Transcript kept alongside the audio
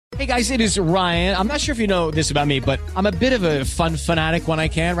Hey guys, it is Ryan. I'm not sure if you know this about me, but I'm a bit of a fun fanatic when I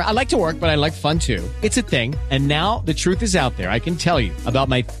can. I like to work, but I like fun too. It's a thing. And now the truth is out there. I can tell you about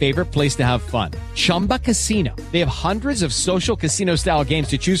my favorite place to have fun. Chumba Casino. They have hundreds of social casino style games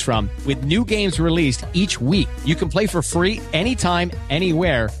to choose from with new games released each week. You can play for free anytime,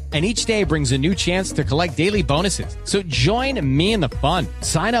 anywhere. And each day brings a new chance to collect daily bonuses. So join me in the fun.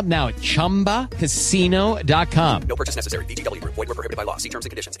 Sign up now at ChumbaCasino.com. No purchase necessary. VGW Group. Void where prohibited by law. See terms and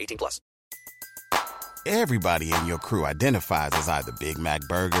conditions. 18+. Everybody in your crew identifies as either Big Mac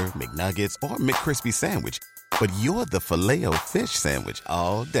Burger, McNuggets, or McCrispy Sandwich. But you're the Filet-O-Fish Sandwich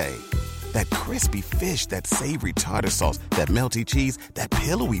all day. That crispy fish, that savory tartar sauce, that melty cheese, that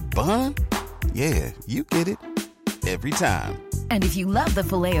pillowy bun. Yeah, you get it. Every time. And if you love the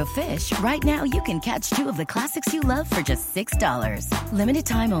Filet-O-Fish, right now you can catch two of the classics you love for just $6. Limited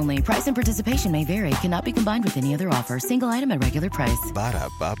time only. Price and participation may vary. Cannot be combined with any other offer. Single item at regular price.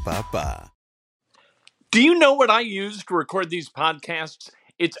 Ba-da-ba-ba-ba. Do you know what I use to record these podcasts?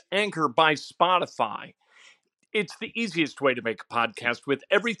 It's Anchor by Spotify. It's the easiest way to make a podcast with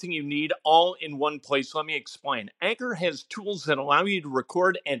everything you need all in one place. Let me explain. Anchor has tools that allow you to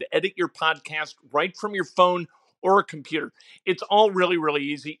record and edit your podcast right from your phone or a computer. It's all really, really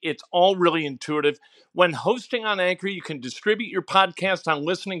easy. It's all really intuitive. When hosting on Anchor, you can distribute your podcast on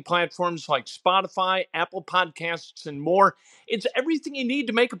listening platforms like Spotify, Apple Podcasts, and more. It's everything you need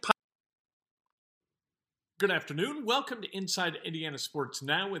to make a podcast. Good afternoon. Welcome to Inside Indiana Sports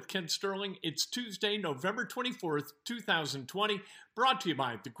Now with Ken Sterling. It's Tuesday, November 24th, 2020. Brought to you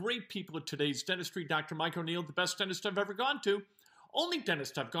by the great people at Today's Dentistry. Dr. Mike O'Neill, the best dentist I've ever gone to. Only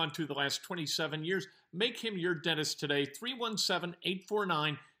dentist I've gone to the last 27 years. Make him your dentist today.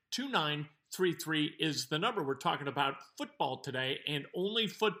 317-849-2933 is the number. We're talking about football today and only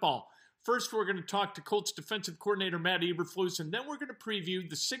football. First, we're going to talk to Colts defensive coordinator Matt Eberflus, and then we're going to preview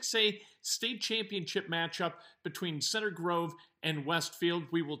the 6A state championship matchup between Center Grove and Westfield.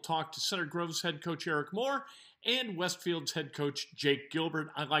 We will talk to Center Grove's head coach Eric Moore and Westfield's head coach Jake Gilbert.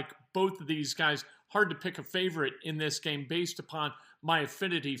 I like both of these guys. Hard to pick a favorite in this game based upon my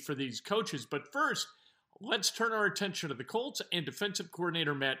affinity for these coaches. But first, let's turn our attention to the Colts and defensive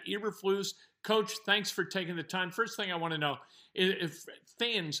coordinator Matt Eberflus. Coach, thanks for taking the time. First thing I want to know is if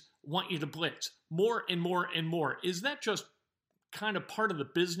fans want you to blitz more and more and more, is that just kind of part of the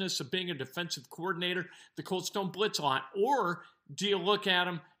business of being a defensive coordinator? The Colts don't blitz a lot. Or do you look at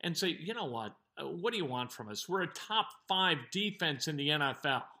them and say, you know what do you want from us? We're a top 5 defense in the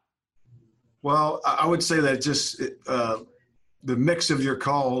NFL. Well, I would say that just the mix of your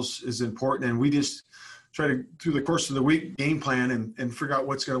calls is important, and we just try to, through the course of the week, game plan and figure out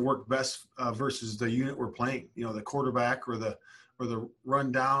what's going to work best versus the unit we're playing. You know, the quarterback or the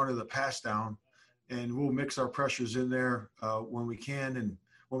run down or the pass down, and we'll mix our pressures in there when we can and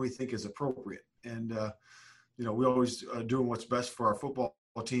when we think is appropriate. And you know, we always doing what's best for our football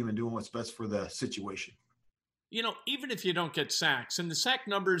team and doing what's best for the situation. You know, even if you don't get sacks, and the sack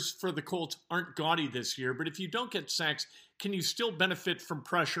numbers for the Colts aren't gaudy this year, but if you don't get sacks, can you still benefit from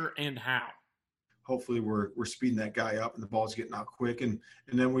pressure, and how? Hopefully we're speeding that guy up and the ball's getting out quick. And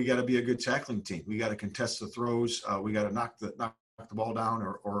then we got to be a good tackling team. We got to contest the throws. We got to knock the ball down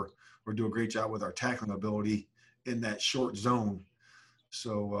or do a great job with our tackling ability in that short zone.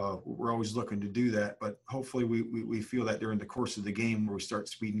 So we're always looking to do that. But hopefully we feel that during the course of the game where we start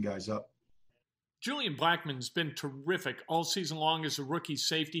speeding guys up. Julian Blackmon's been terrific all season long as a rookie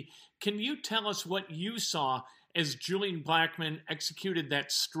safety. Can you tell us what you saw as Julian Blackmon executed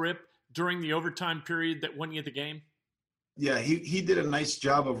that strip during the overtime period that won you the game? Yeah, he did a nice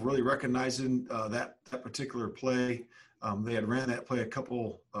job of really recognizing that particular play. They had ran that play a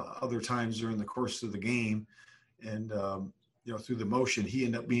couple other times during the course of the game. And, you know, through the motion, he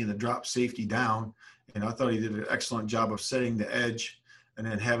ended up being the drop safety down. And I thought he did an excellent job of setting the edge and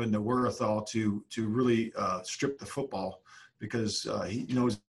then having the wherewithal to really strip the football, because he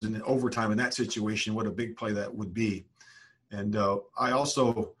knows in overtime in that situation what a big play that would be. And I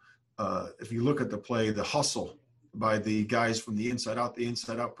also, if you look at the play, the hustle by the guys from the inside out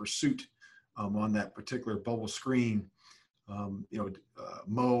pursuit on that particular bubble screen,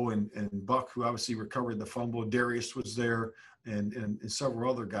 Mo and Buck, who obviously recovered the fumble, Darius was there, and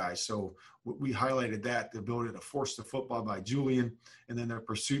several other guys. So we highlighted that, the ability to force the football by Julian, and then their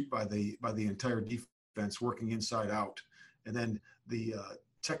pursuit by the entire defense working inside out. And then the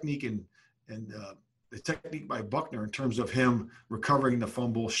technique and the technique by Buckner in terms of him recovering the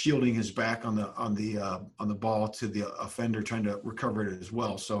fumble, shielding his back on the ball to the offender, trying to recover it as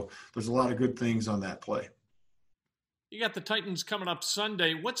well. So there's a lot of good things on that play. You got the Titans coming up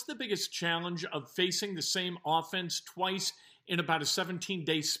Sunday. What's the biggest challenge of facing the same offense twice in about a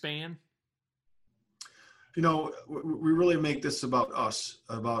 17-day span? You know, we really make this about us,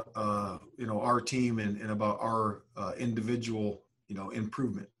 about, our team and about our individual,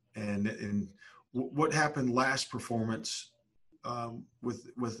 improvement. And what happened last performance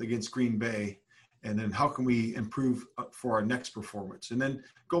with against Green Bay, and then how can we improve for our next performance? And then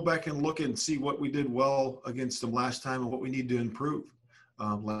go back and look and see what we did well against them last time and what we need to improve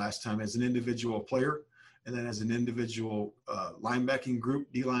last time as an individual player, and then as an individual linebacking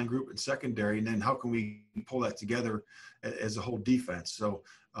group, D-line group, and secondary, and then how can we pull that together as a whole defense? So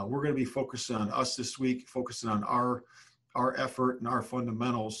we're going to be focused on us this week, focusing on our effort and our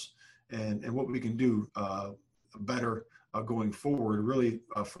fundamentals and what we can do better going forward, really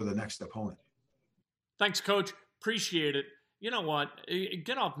for the next opponent. Thanks, Coach. Appreciate it. You know what?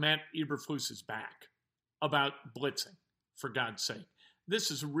 Get off Matt Eberflus's back about blitzing, for God's sake.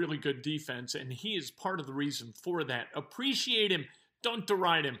 This is a really good defense, and he is part of the reason for that. Appreciate him. Don't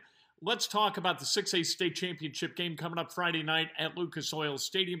deride him. Let's talk about the 6A state championship game coming up Friday night at Lucas Oil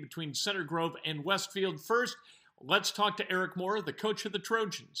Stadium between Center Grove and Westfield. First, let's talk to Eric Moore, the coach of the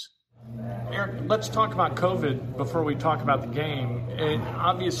Trojans. Eric, let's talk about COVID before we talk about the game. And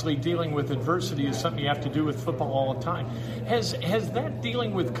obviously, dealing with adversity is something you have to do with football all the time. Has that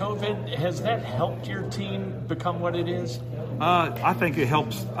dealing with COVID, has that helped your team become what it is? I think it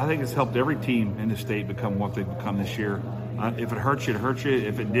helps. I think it's helped every team in the state become what they've become this year. If it hurts you, it hurts you.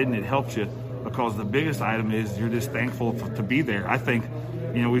 If it didn't, it helps you, because the biggest item is you're just thankful to be there. I think,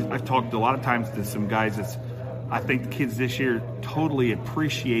 I've talked a lot of times to some guys I think the kids this year totally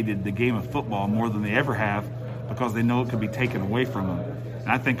appreciated the game of football more than they ever have, because they know it could be taken away from them. And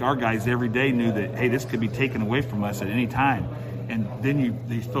I think our guys every day knew that, hey, this could be taken away from us at any time. And then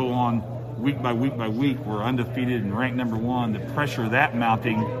they throw on week by week by week, we're undefeated and ranked number one. The pressure of that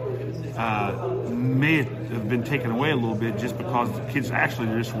mounting may have been taken away a little bit, just because the kids actually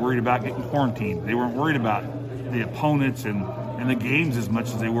were just worried about getting quarantined. They weren't worried about the opponents and the games as much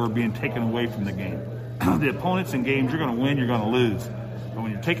as they were being taken away from the game. The opponents and games, you're going to win, you're going to lose. But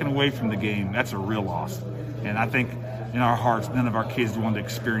when you're taken away from the game, that's a real loss. And I think in our hearts, none of our kids want to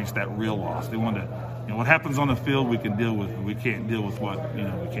experience that real loss. They want to, what happens on the field we can deal with, but we can't deal with what, we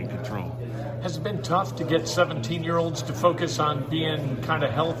can't control. Has it been tough to get 17-year-olds to focus on being kind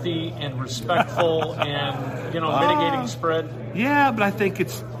of healthy and respectful and, mitigating spread? Yeah, but I think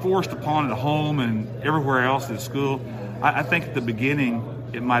it's forced upon at home and everywhere else at school. I think at the beginning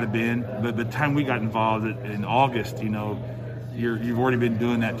it might have been, but by the time we got involved in August, you've already been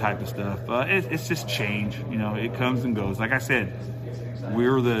doing that type of stuff. It's just change. It comes and goes. Like I said, we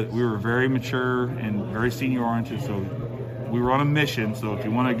were very mature and very senior-oriented, so we were on a mission. So if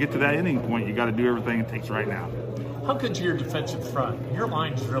you want to get to that ending point, you got to do everything it takes right now. How good's your defensive front? Your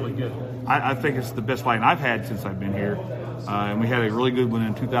line's really good. I think it's the best line I've had since I've been here. And we had a really good one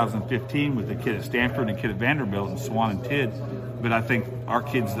in 2015 with the kid at Stanford and the kid at Vanderbilt and Swan and Tidd. But I think our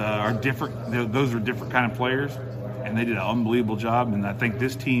kids are different. Those are different kind of players, and they did an unbelievable job. And I think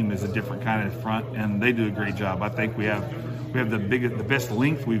this team is a different kind of front, and they do a great job. I think we have the best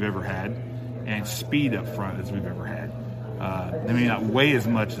length we've ever had, and speed up front as we've ever had. They may not weigh as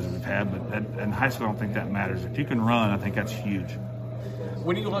much as we've had, but in high school I don't think that matters. If you can run, I think that's huge.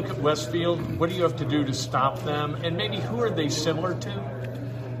 When you look at Westfield, what do you have to do to stop them, and maybe who are they similar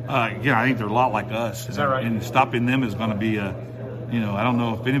to? I think they're a lot like us. Is that right? And stopping them is going to be I don't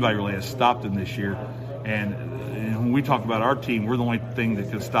know if anybody really has stopped them this year. And when we talk about our team, we're the only thing that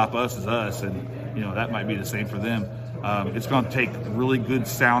can stop us is us. And, that might be the same for them. It's going to take really good,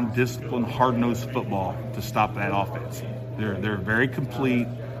 sound, disciplined, hard-nosed football to stop that offense. They're very complete,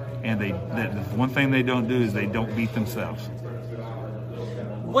 and the one thing they don't do is they don't beat themselves.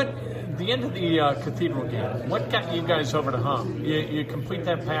 The end of the Cathedral game, what got you guys over the hump? You complete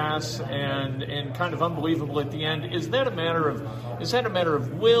that pass and kind of unbelievable at the end. Is that a matter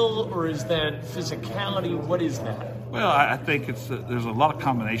of will, or is that physicality? What is that? Well, I think there's a lot of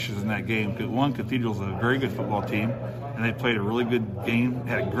combinations in that game. One, Cathedral's a very good football team, and they played a really good game,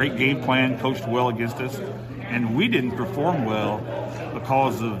 had a great game plan, coached well against us, and we didn't perform well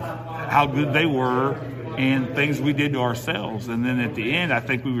because of how good they were and things we did to ourselves. And then at the end, I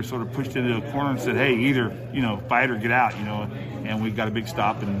think we were sort of pushed into a corner and said, hey, either, fight or get out, and we got a big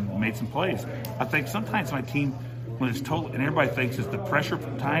stop and made some plays. I think sometimes my team, when it's total, and everybody thinks it's the pressure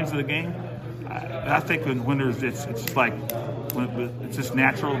times of the game, I think when there's, it's like, when it's just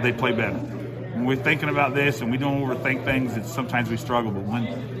natural, they play better. When we're thinking about this and we don't overthink things, sometimes we struggle. But when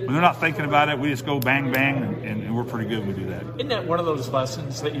they're not thinking about it, we just go bang, bang, and we're pretty good when we do that. Isn't that one of those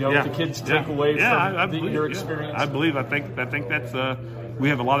lessons that the kids take away from your experience? I think that's we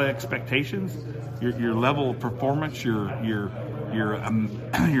have a lot of expectations. Your level of performance, your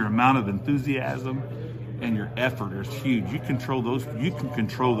amount of enthusiasm, and your effort is huge. You can control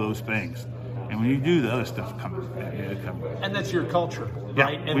those things. And when you do, the other stuff comes. And that's your culture, Yeah,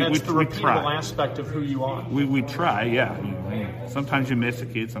 right? And that's the repeatable try. aspect of who you are. We try, yeah. Sometimes you miss a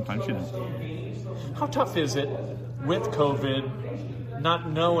kid, sometimes you don't. How tough is it with COVID, not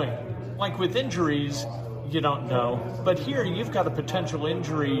knowing? Like with injuries, you don't know. But here, you've got a potential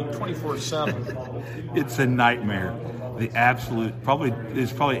injury 24/7. It's a nightmare. The absolute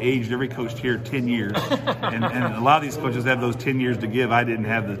it's probably aged every coach here 10 years, and a lot of these coaches have those 10 years to give. I didn't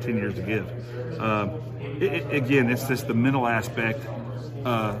have the 10 years to give. Again, it's just the mental aspect,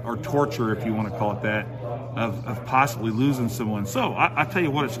 or torture, if you want to call it that, of possibly losing someone. So I tell you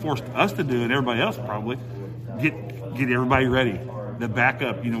what, it's forced us to do, and everybody else probably get everybody ready. The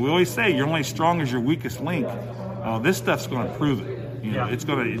backup. We always say you're only as strong as your weakest link. This stuff's going to prove it. It's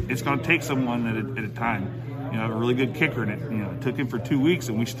going to take someone at a time. A really good kicker, and it took him for 2 weeks,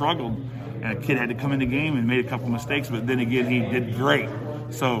 and we struggled. And a kid had to come in the game and made a couple mistakes, but then again, he did great.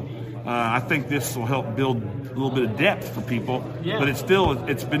 So I think this will help build a little bit of depth for people. Yeah. But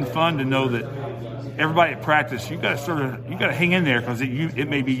it's been fun to know that everybody at practice, you got to hang in there because it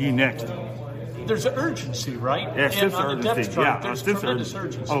may be you next. There's an urgency, right? Yeah, and on the depth chart, there's tremendous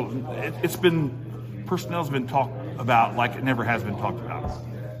urgency. Personnel's been talked about like it never has been talked about.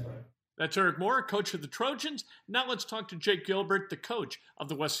 That's Eric Moore, coach of the Trojans. Now let's talk to Jake Gilbert, the coach of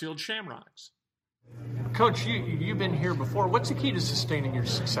the Westfield Shamrocks. Coach, you've been here before. What's the key to sustaining your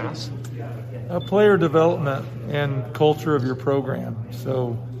success? Player development and culture of your program.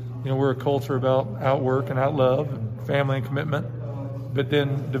 So, we're a culture about outwork and outlove and family and commitment, but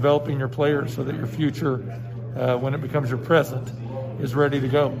then developing your players so that your future, when it becomes your present, is ready to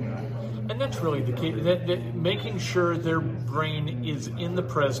go. And that's really the key, that making sure their brain is in the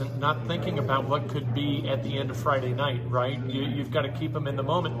present, not thinking about what could be at the end of Friday night, right? You've got to keep them in the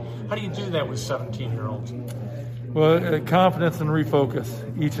moment. How do you do that with 17-year-olds? Well, confidence and refocus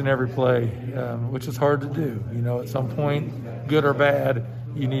each and every play, which is hard to do. At some point, good or bad,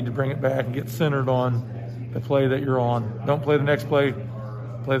 you need to bring it back and get centered on the play that you're on. Don't play the next play,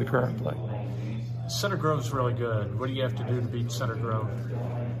 play the current play. Center Grove's really good. What do you have to do to beat Center Grove?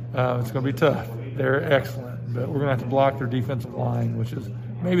 It's going to be tough. They're excellent, but we're going to have to block their defensive line, which is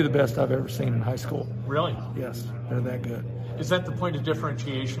maybe the best I've ever seen in high school. Really? Yes, they're that good. Is that the point of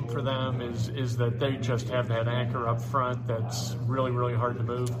differentiation for them, is that they just have that anchor up front that's really, really hard to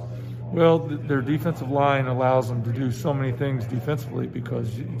move? Well, their defensive line allows them to do so many things defensively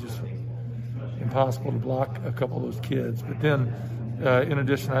because it's just impossible to block a couple of those kids. But then, in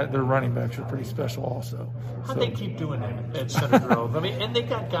addition, their running backs are pretty special also. How'd they keep doing that at Center Grove? And they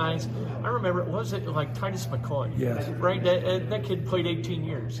got guys, I remember, was it like Titus McCoy? Yes. Right? That kid played 18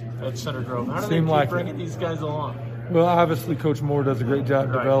 years at Center Grove. How do they keep bringing these guys along? Well, obviously, Coach Moore does a great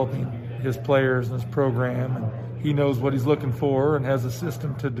job developing his players and his program, and he knows what he's looking for and has a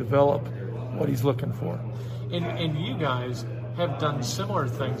system to develop what he's looking for. And you guys have done similar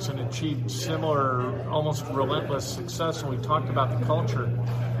things and achieved similar, almost relentless success. And we talked about the culture,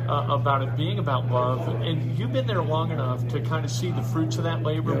 about it being about love. And you've been there long enough to kind of see the fruits of that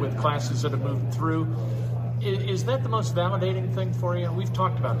labor with classes that have moved through. Is that the most validating thing for you? We've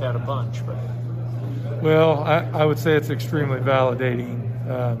talked about that a bunch. But well, I would say it's extremely validating.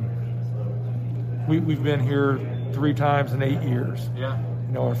 We've been here 3 times in 8 years. Yeah.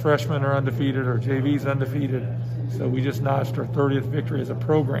 Our freshmen are undefeated, our JV's undefeated. So we just notched our 30th victory as a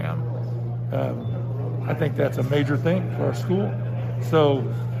program. I think that's a major thing for our school. So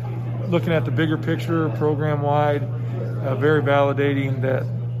looking at the bigger picture, program-wide, very validating that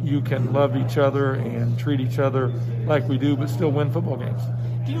you can love each other and treat each other like we do, but still win football games.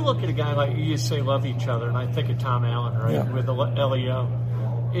 Do you look at a guy like, you say love each other, and I think of Tom Allen, right, Yeah. with the LEO.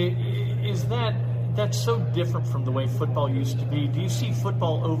 Is that's so different from the way football used to be? Do you see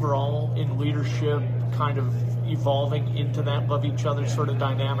football overall in leadership kind of evolving into that love each other sort of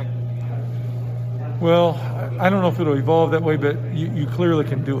dynamic? Well, I don't know if it'll evolve that way, but you clearly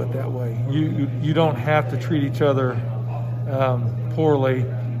can do it that way. You don't have to treat each other poorly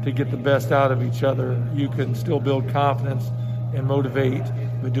to get the best out of each other. You can still build confidence and motivate,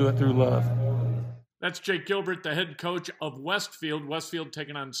 but do it through love. That's Jake Gilbert, the head coach of Westfield. Westfield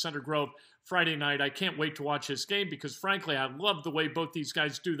taking on Center Grove Friday night. I can't wait to watch this game because, frankly, I love the way both these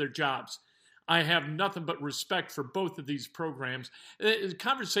guys do their jobs. I have nothing but respect for both of these programs.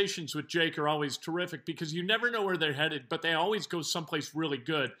 Conversations with Jake are always terrific because you never know where they're headed, but they always go someplace really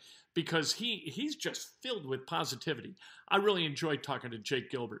good because he's just filled with positivity. I really enjoyed talking to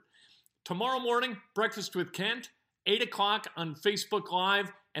Jake Gilbert. Tomorrow morning, Breakfast with Kent 8 o'clock on Facebook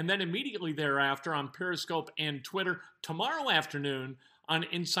Live, and then immediately thereafter on Periscope and Twitter. Tomorrow afternoon on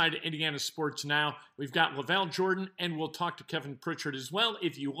Inside Indiana Sports Now, we've got Lavelle Jordan, and we'll talk to Kevin Pritchard as well.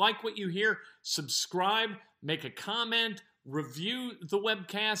 If you like what you hear, subscribe, make a comment, review the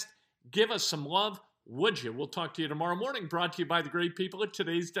webcast, give us some love, would you? We'll talk to you tomorrow morning, brought to you by the great people at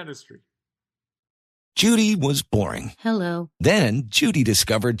Today's Dentistry. Judy was boring. Hello. Then Judy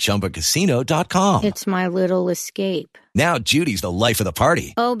discovered ChumbaCasino.com. It's my little escape. Now Judy's the life of the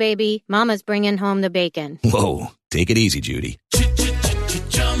party. Oh, baby, mama's bringing home the bacon. Whoa, take it easy, Judy.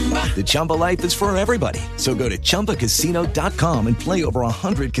 The Chumba life is for everybody. So go to ChumbaCasino.com and play over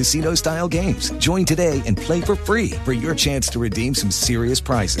 100 casino-style games. Join today and play for free for your chance to redeem some serious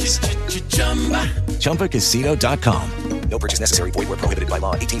prizes. ChumbaCasino.com. No purchase necessary. Void where prohibited by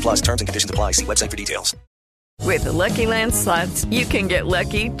law. 18 plus terms and conditions apply. See website for details. With the Lucky Land Slots, you can get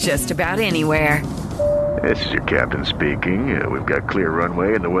lucky just about anywhere. This is your captain speaking. We've got clear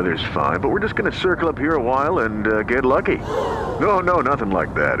runway and the weather's fine, but we're just going to circle up here a while and get lucky. No, nothing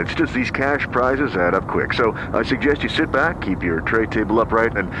like that. It's just these cash prizes add up quick. So I suggest you sit back, keep your tray table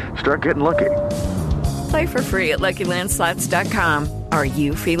upright, and start getting lucky. Play for free at LuckyLandSlots.com. Are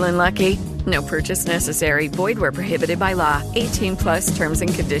you feeling lucky? No purchase necessary. Void where prohibited by law. 18 plus terms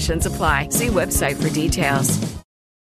and conditions apply. See website for details.